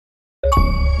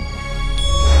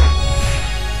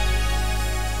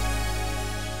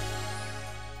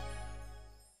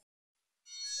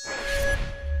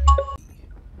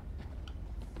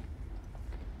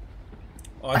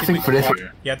I think for this.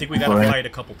 Yeah, I think we gotta fight a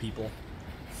couple people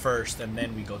first, and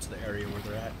then we go to the area where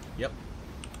they're at. Yep.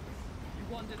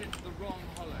 You wandered into the wrong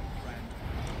hollow, friend.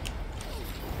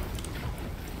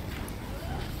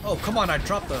 Oh, come on! I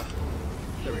dropped the.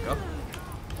 There we go.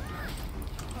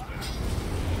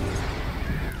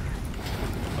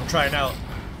 I'm trying out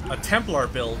a Templar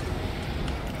build,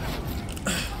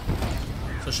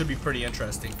 so it should be pretty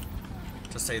interesting,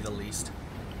 to say the least.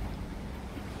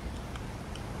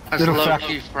 That's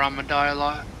low-key from a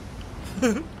dialogue.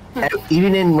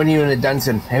 Even when you're in a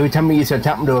dungeon, every time you use a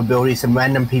Templar to ability, some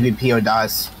random PvP or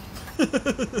dies.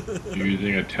 You're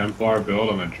using a Templar build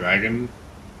on a dragon?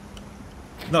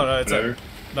 No, it's a,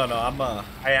 no.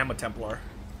 I am a Templar.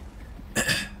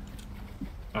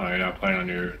 Oh, you're not playing on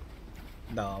your.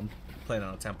 No, I'm playing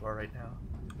on a Templar right now.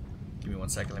 Give me 1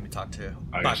 second. Let me talk to.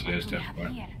 I guess it is Templar.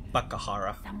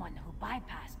 Bakahara. Someone who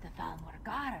bypassed the Thalmor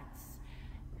guards.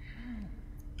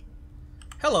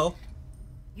 Hello.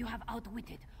 You have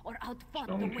outwitted or outfought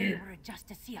the Someone wayward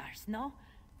justiciars, no?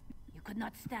 You could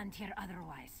not stand here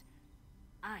otherwise.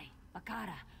 I,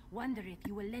 Bakara, wonder if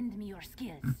you will lend me your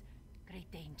skills.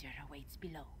 Great danger awaits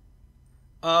below.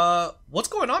 What's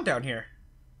going on down here?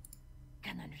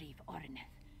 Canon Reeve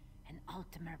Orneth, an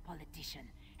Altimer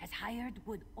politician, has hired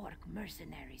wood orc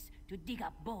mercenaries to dig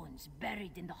up bones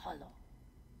buried in the hollow.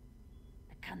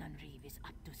 The Canon Reeve is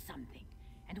up to something,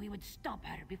 and we would stop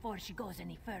her before she goes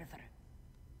any further.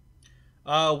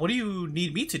 What do you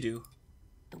need me to do?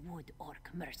 The wood orc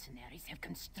mercenaries have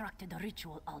constructed a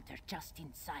ritual altar just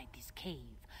inside this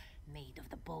cave, made of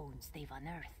the bones they've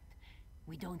unearthed.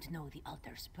 We don't know the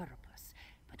altar's purpose,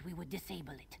 but we would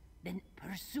disable it, then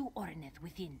pursue Orneth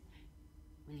within.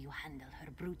 Will you handle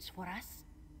her brutes for us?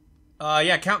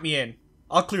 Yeah, count me in.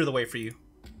 I'll clear the way for you.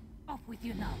 Off with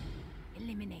you now.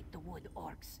 Eliminate the wood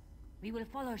orcs. We will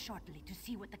follow shortly to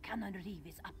see what the Canon Reeve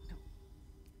is up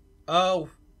to.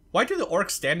 Why do the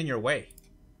orcs stand in your way?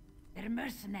 They're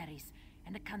mercenaries,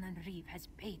 and the Canon Reeve has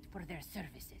paid for their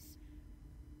services.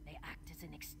 They act as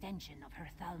an extension of her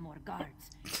Thalmor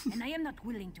guards, and I am not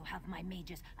willing to have my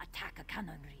mages attack a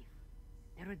Canon Reeve.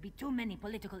 There would be too many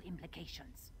political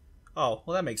implications. Oh,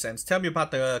 well that makes sense. Tell me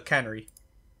about the cannery.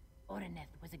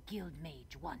 Orneth was a guild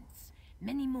mage once,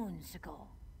 many moons ago.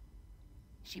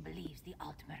 She believes the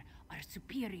Altmer are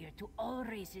superior to all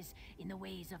races in the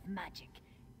ways of magic,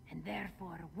 and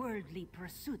therefore worldly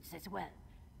pursuits as well.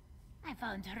 I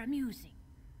found her amusing,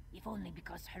 if only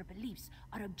because her beliefs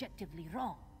are objectively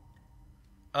wrong.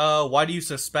 Why do you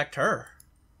suspect her?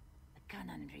 The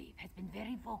Canon Reeve has been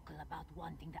very vocal about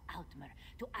wanting the Altmer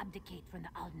to abdicate from the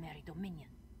Aldmeri Dominion.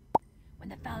 When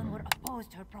the Thalmor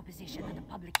opposed her proposition at a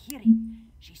public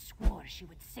hearing, she swore she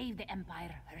would save the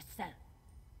Empire herself.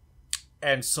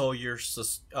 And so you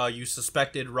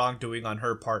suspected wrongdoing on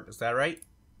her part, is that right?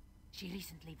 She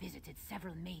recently visited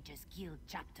several mages' guild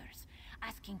chapters,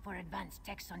 asking for advanced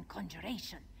texts on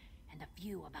conjuration and a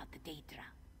few about the Daedra.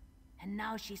 And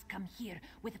now she's come here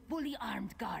with fully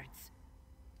armed guards.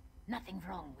 Nothing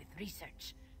wrong with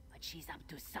research, but she's up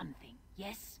to something,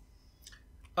 yes?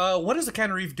 What is the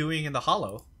Canon Reeve doing in the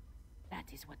hollow?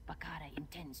 That is what Bakara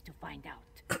intends to find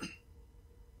out.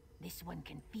 This one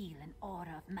can feel an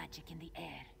aura of magic in the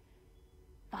air.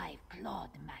 5-clawed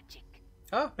magic.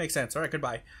 Oh, makes sense. Alright,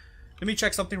 goodbye. Let me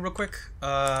check something real quick.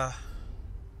 In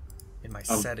my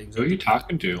settings. Who are you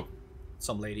talking to?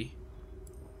 Some lady.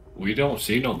 We don't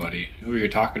see nobody. Who are you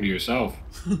talking to yourself?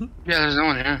 Yeah, there's no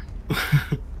one here.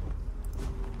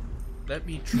 Let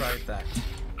me try that.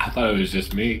 I thought it was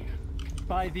just me.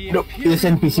 Nope, this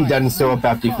NPC doesn't show up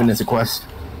after you finish the quest.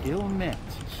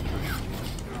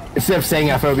 Instead of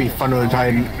saying I thought it would be fun to try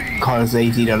and cause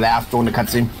AZ to laugh during the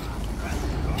cutscene.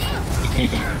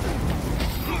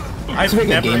 I've make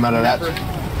a game out of that.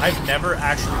 I've never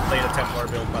actually played a Templar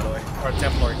build, by the way. Or a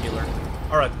Templar healer.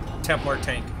 Or a Templar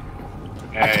tank.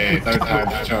 Hey, third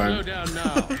time's charm. Slow down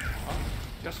now.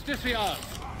 Justiciars,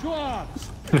 to arms!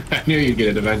 I knew you'd get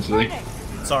it eventually.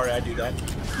 Sorry, I do that.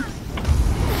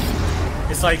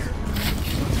 It's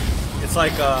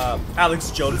like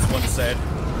Alex Jones once said,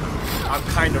 I'm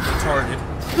kind of retarded.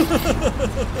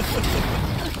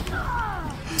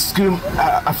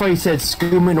 I thought you said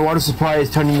scuba in the water supply is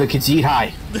turning the kids to eat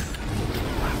high.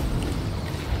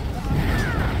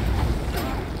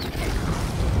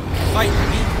 Fight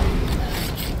me.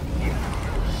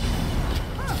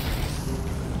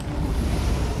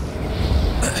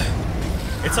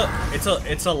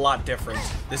 It's a lot different.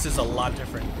 This is a lot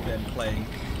different than playing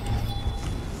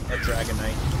a Dragon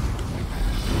Knight.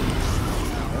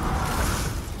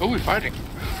 Who are we fighting?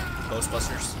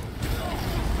 Ghostbusters.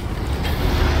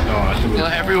 Oh, I should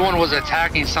Everyone was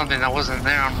attacking something that wasn't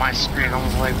there on my screen. I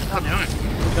was like, what are you doing?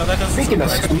 You know, that doesn't Speaking of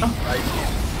surprise me, cinema. right?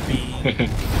 Being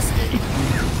this game.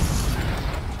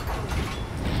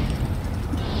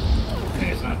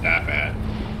 Hey, it's not that bad.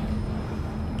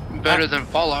 Better than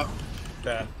Fallout.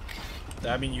 That,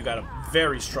 I mean, you got a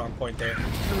very strong point there.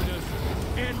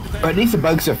 But at least the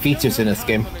bugs are features in this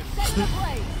game.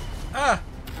 Ah!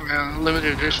 Yeah,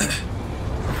 limited edition.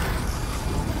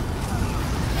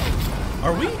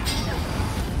 Are we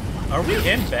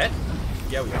in bet?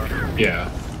 Yeah, we are. Yeah,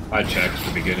 I checked at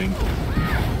the beginning.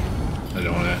 I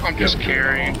don't want to. I'm just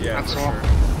carrying. Yeah, That's for all. sure.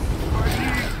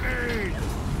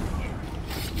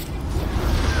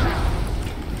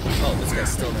 Oh, this guy's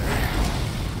still there.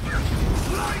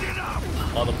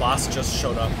 Oh, the boss just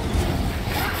showed up.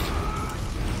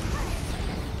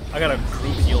 I got a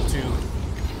group heal too.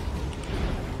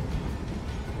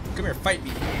 Come here, fight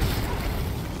me.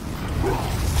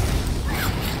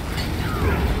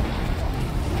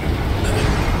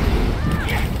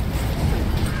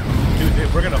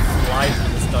 Dude, we're gonna fly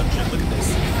through this dungeon. Look at this.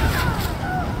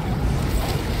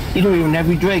 You don't even have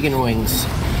your dragon wings.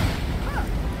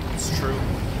 It's true.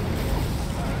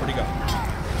 Where'd he go?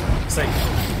 It's like,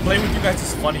 playing with you guys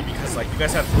is funny because, like, you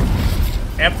guys have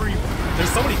there's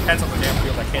so many pets on the damn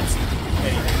field I can't see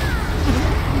anything.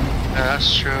 Yeah,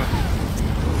 that's true.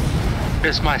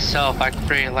 Just myself, I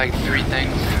create like 3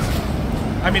 things.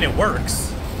 I mean, it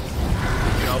works.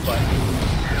 You know, but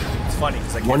it's funny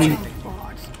because I can't One see of- anything.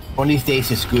 One of these days,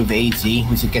 to screw with AZ,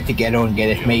 we should get together and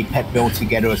get as many pet builds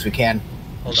together as we can.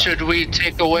 Hold on. Should we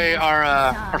take away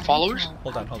our followers?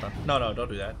 Hold on. No, don't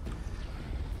do that.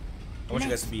 I want you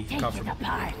guys to be Take it comfortable.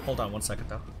 apart. Hold on 1 second,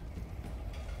 though.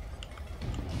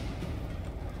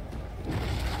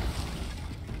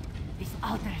 This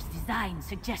altar's design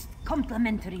suggests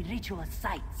complementary ritual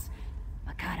sites.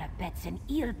 Makara bets an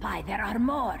eel pie there are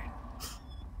more.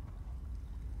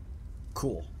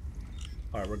 Cool.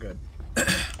 Alright, we're good.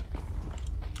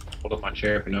 Hold up my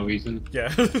chair for no reason.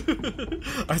 Yeah.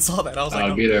 I saw that. I was I'll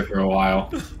like, be there for a while.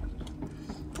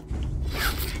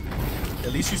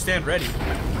 at least you stand ready.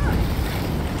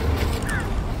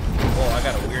 Oh, I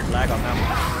got a weird lag on that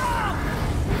one.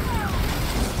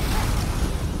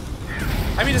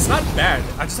 I mean, it's not bad.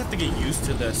 I just have to get used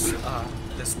to this,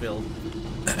 this build.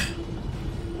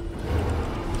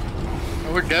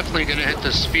 We're definitely gonna hit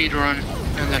the speed run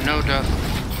and the no death.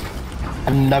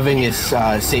 I'm loving this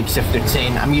shapeshifter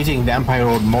chain. I'm using Vampire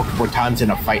Road multiple times in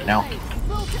a fight now.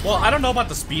 Well, I don't know about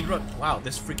the speedrun. Wow,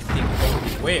 this freaking thing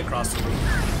goes way across the room.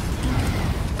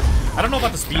 I don't know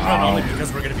about the speedrun only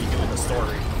because we're gonna be doing the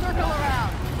story.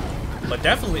 But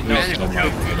definitely, no. So might be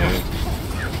it.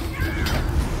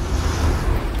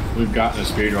 We've gotten a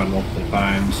speedrun multiple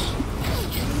times,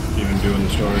 even doing the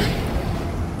story.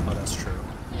 Oh, that's true.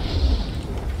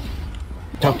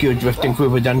 Tokyo drifting through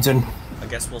the dungeon. I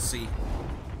guess we'll see.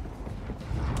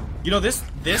 You know, this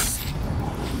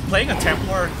playing a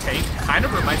Templar tank kind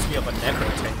of reminds me of a Necro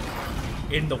tank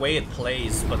in the way it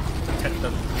plays, but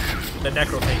the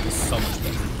Necro tank is so much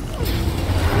better.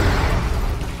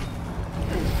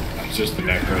 It's just the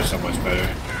Necro is so much better.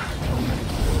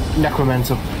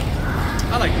 Necromancer.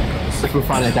 I like Necros. If we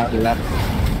finally down to that.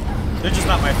 They're just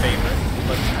not my favorite,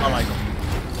 but I like them.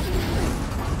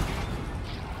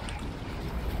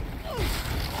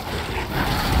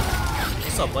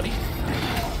 What's up, buddy?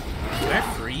 Can I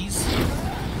freeze?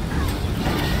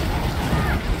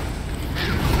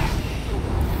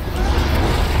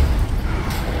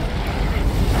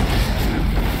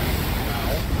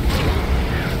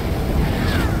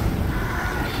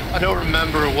 I don't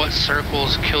remember what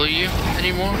circles kill you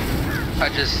anymore. I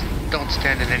just don't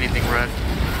stand in anything red.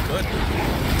 Good.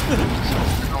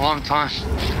 A long time.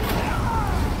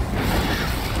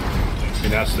 I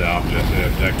mean, that's the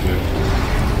objective.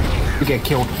 We get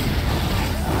killed.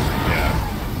 Yeah.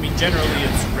 I mean, generally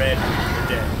it's red, you're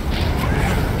dead.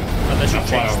 Unless you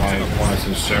That's why I change don't the like one of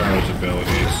Sincero's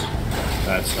abilities.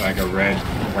 That's like a red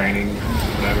raining,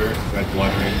 whatever, red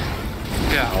blood rain.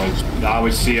 Yeah. I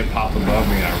always see it pop above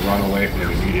me and I run away from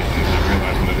it immediately and I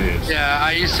realize what it is. Yeah,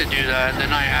 I used to do that, and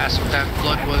then I asked what that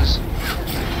blood was.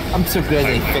 I'm so glad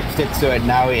they fixed it so that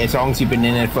now, as long as you've been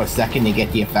in it for a second, you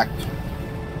get the effect.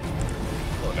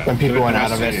 When people run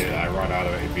out of it. I run out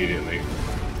of it immediately.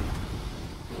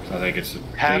 So I think it's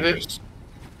Have it? dangerous.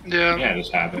 Yeah. Yeah,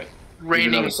 just have it. Raining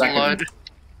Even though the second- blood.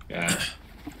 Yeah. As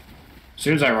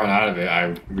soon as I run out of it,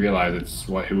 I realize it's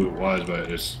who it was,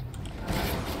 but it's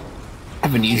I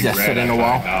haven't used that set in a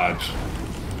while. Dodge.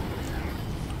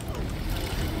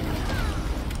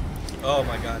 Oh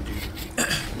my god, dude.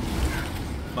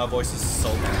 My voice is so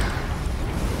bad.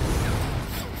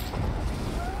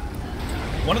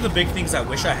 One of the big things I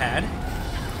wish I had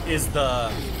is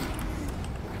the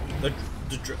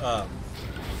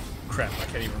crap, I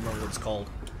can't even remember what it's called.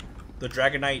 The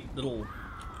Dragonite little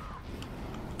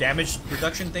damage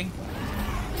reduction thing.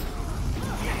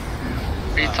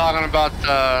 Are you talking about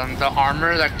the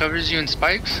armor that covers you in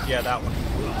spikes? Yeah, that one.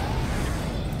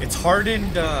 It's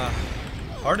hardened,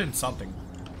 hardened something.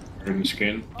 Green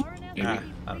skin. Maybe. I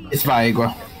don't know. It's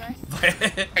Viagra.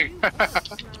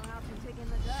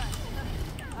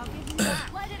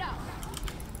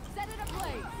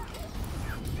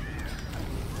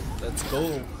 Let's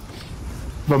go.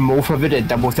 But most of it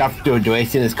doubles after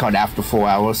duration is called after 4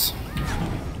 hours.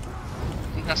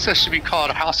 That should be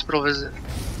called a hospital visit.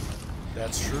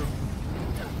 That's true.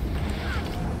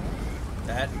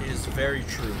 That is very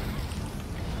true.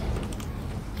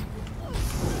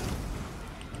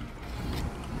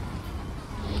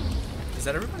 Is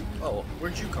that everybody? Oh,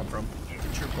 where'd you come from?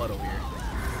 Get your blood over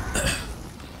here.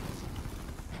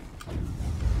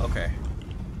 Okay.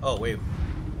 Oh, wait.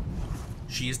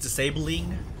 She is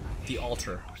disabling the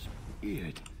altar.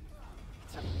 It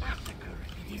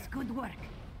is good work.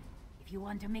 If you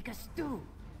want to make a stew,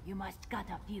 you must cut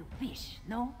a few fish,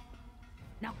 no?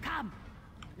 Now come,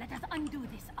 let us undo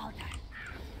this altar.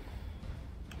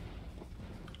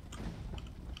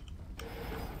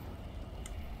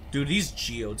 Dude, these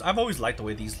geodes. I've always liked the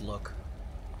way these look.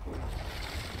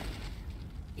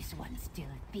 This one still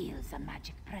feels a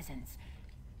magic presence.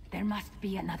 There must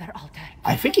be another altar.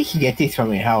 I think you can get these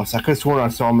from your house. I could have sworn I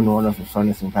saw them in one of the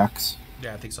furnishing packs.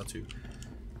 Yeah, I think so too.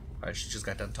 Alright, she just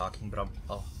got done talking, but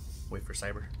I'll wait for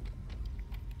Cyber.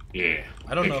 Yeah.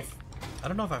 I don't know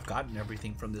if I've gotten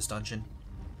everything from this dungeon.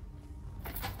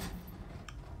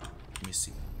 Let me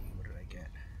see. What did I get?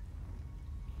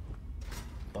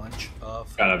 Bunch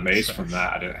of Got a mace trash. from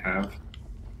that I didn't have.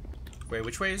 Wait,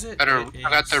 which way is it? I got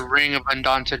It the is Ring of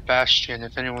Undaunted Bastion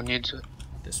if anyone needs it.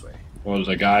 this way. Well, there's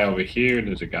a guy over here, and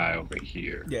there's a guy over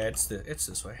here. Yeah, it's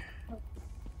this way.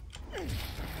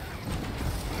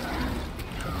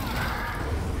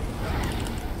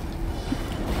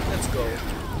 Let's go.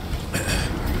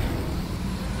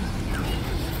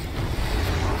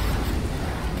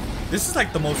 This is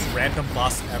like the most random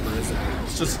boss ever, isn't it?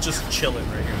 It's just chilling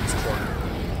right here in this corner.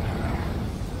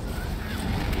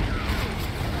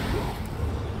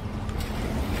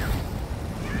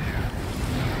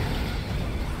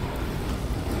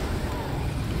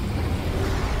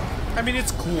 I mean,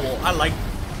 it's cool. I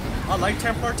like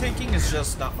Templar tanking. It's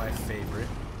just not my favorite.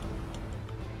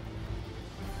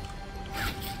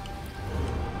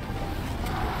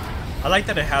 I like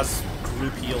that it has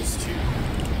group heals too.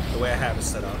 The way I have it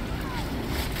set up.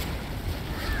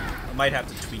 I might have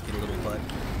to tweak it a little, but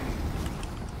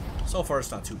so far it's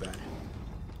not too bad.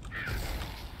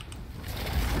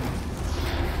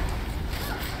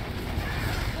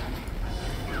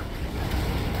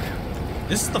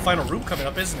 This is the final room coming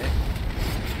up, isn't it?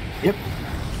 Yep.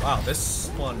 Wow, this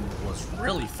one was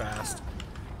really fast.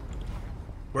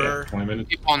 We're 20 minutes.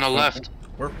 People on the left.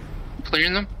 we're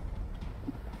Clearing them?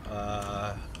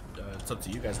 it's up to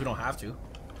you guys. We don't have to.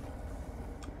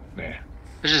 Yeah.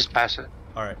 Let's just pass it.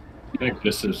 All right. I think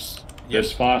this is Yep.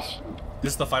 this boss.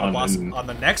 This is the final On boss. the- On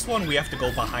the next one, we have to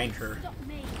go behind her.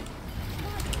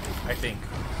 I think.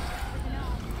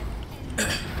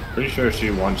 Pretty sure she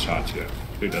one-shots you.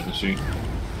 Too, doesn't she?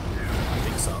 I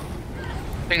think so.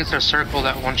 I think it's a circle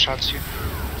that one-shots you.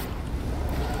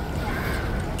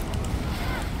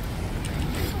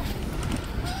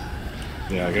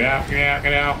 Yeah, get out, get out,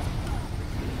 get out.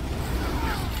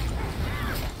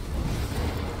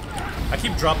 I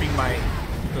keep dropping my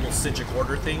little Sigic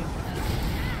order thing,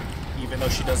 even though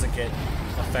she doesn't get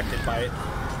affected by it.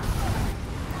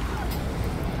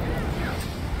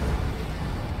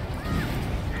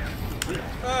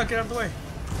 Ah, get out of the way.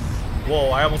 Whoa,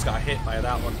 I almost got hit by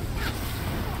that one.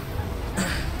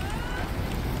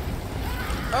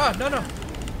 Ah, no, no.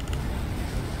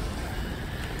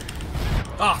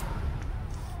 Ah.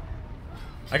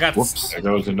 I got Whoops. There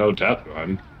goes the no death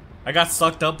run. I got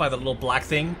sucked up by the little black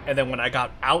thing, and then when I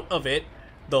got out of it,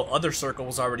 the other circle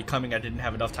was already coming. I didn't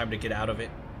have enough time to get out of it.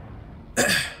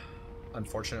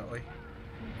 Unfortunately.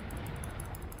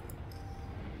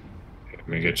 Let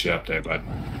me get you up there, bud.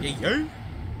 Yeah, yeah.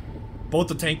 Both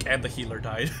the tank and the healer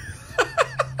died.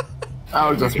 I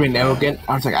was just being arrogant.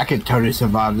 I was like, I could totally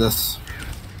survive this.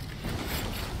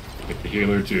 Get the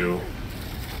healer too.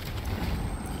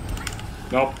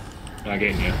 Nope. Not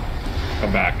getting you.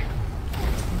 Come back.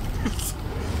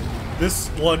 This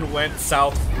one went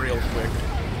south real quick.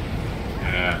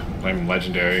 Yeah, blame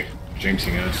legendary.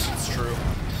 Jinxing us. It's true.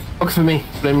 Works for me.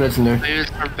 Blame Legendary. Maybe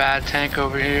it's our bad tank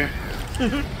over here.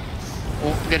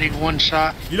 Getting one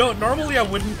shot. You know, normally I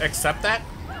wouldn't accept that,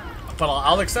 But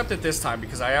I'll accept it this time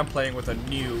because I am playing with a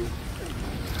new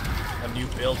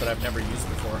build that I've never used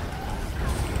before.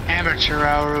 Amateur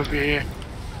hour over here.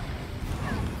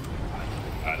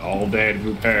 Got all day to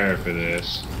prepare for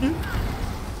this. We've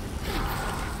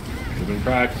been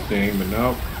practicing, but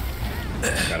nope.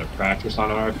 Gotta practice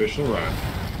on our official run.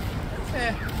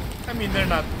 I mean, they're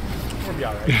not... We'll be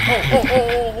alright.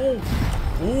 Oh.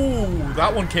 Ooh,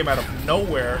 that one came out of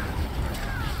nowhere.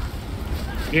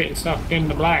 Get stuck in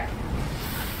the black.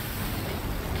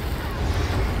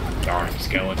 Darn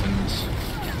skeletons.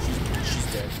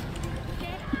 She's dead.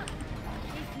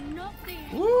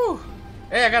 Woo!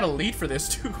 Hey, I got a lead for this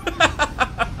too.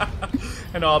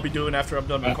 I know I'll be doing after I'm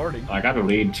done recording. I got a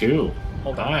lead too.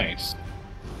 Hold on. Nice.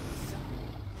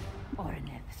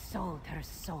 Ornith sold her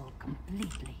soul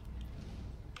completely.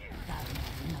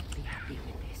 Thalmor will not be happy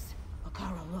with this.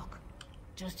 Bakara, look.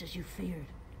 Just as you feared,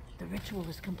 the ritual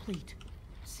is complete.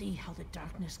 See how the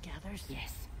darkness gathers?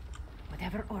 Yes.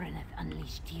 Whatever Ornith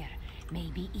unleashed here may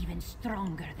be even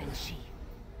stronger than she.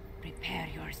 Prepare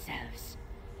yourselves.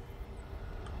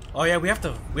 Oh yeah, we have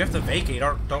to vacate,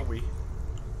 don't we?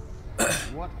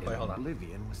 What Wait, hold on.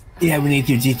 oblivion was Yeah, we need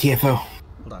your GTFO.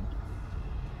 Hold on.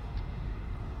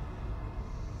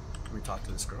 Can we talk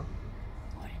to this girl?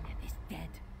 Ornith is dead.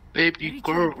 The Baby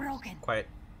ritual girl. broken. Quiet.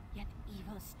 Yet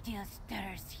evil still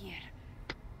stirs here.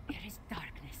 There is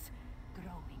darkness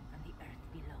growing from the earth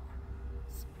below,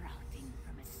 sprouting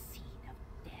from a seed of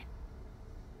death.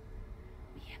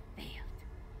 We have failed.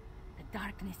 The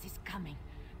darkness is coming,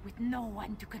 with no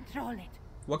one to control it.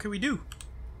 What can we do?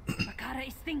 Bakara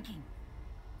is thinking.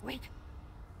 Wait,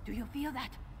 do you feel that?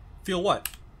 Feel what?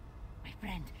 My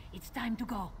friend, it's time to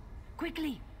go.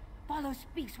 Quickly, follow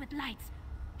Speaks with lights.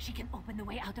 She can open the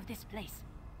way out of this place.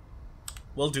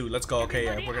 Will do. Let's go. Okay,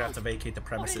 yeah, Everybody we're gonna have out. to vacate the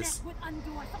premises. Ornith would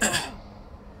undo us all.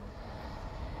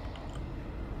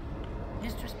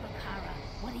 Mistress Bakara,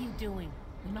 what are you doing?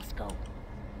 We must go.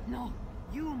 No,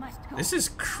 you must go. This is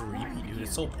creepy, dude.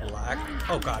 It's so black.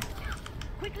 Oh god.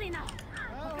 Quickly now.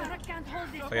 Bakara can't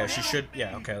hold this. Oh yeah, she should.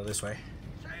 Yeah. Okay, this way.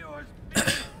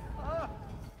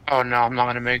 Oh no, I'm not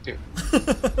gonna make it. Alright,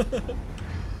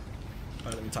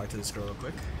 let me talk to this girl real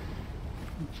quick.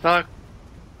 Fuck.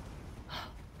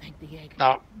 Thank the egg.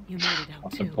 No. You made it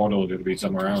out The too. portal to be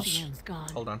somewhere else. Lucian's gone.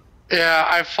 Hold on. Yeah,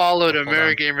 I followed Hold on,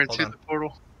 AmeriGamer hold to on. the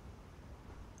portal.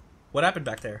 What happened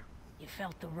back there? You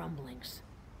felt the rumblings.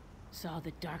 Saw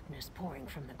the darkness pouring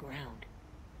from the ground.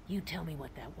 You tell me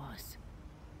what that was.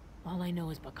 All I know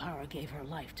is Bakara gave her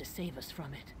life to save us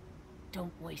from it.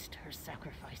 Don't waste her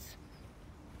sacrifice.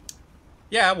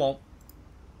 Yeah, I won't.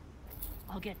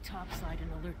 I'll get topside and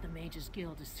alert the Mages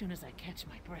Guild as soon as I catch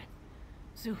my breath.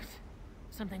 Zuth,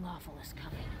 something awful is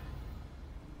coming.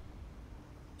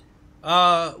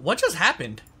 What just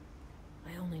happened?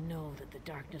 I only know that the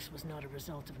darkness was not a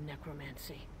result of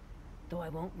necromancy. Though I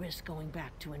won't risk going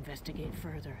back to investigate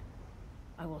further.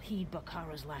 I will heed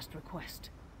Bakara's last request.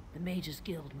 The Mages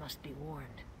Guild must be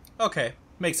warned. Okay,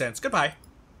 makes sense. Goodbye.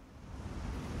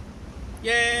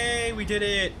 Yay, we did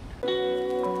it!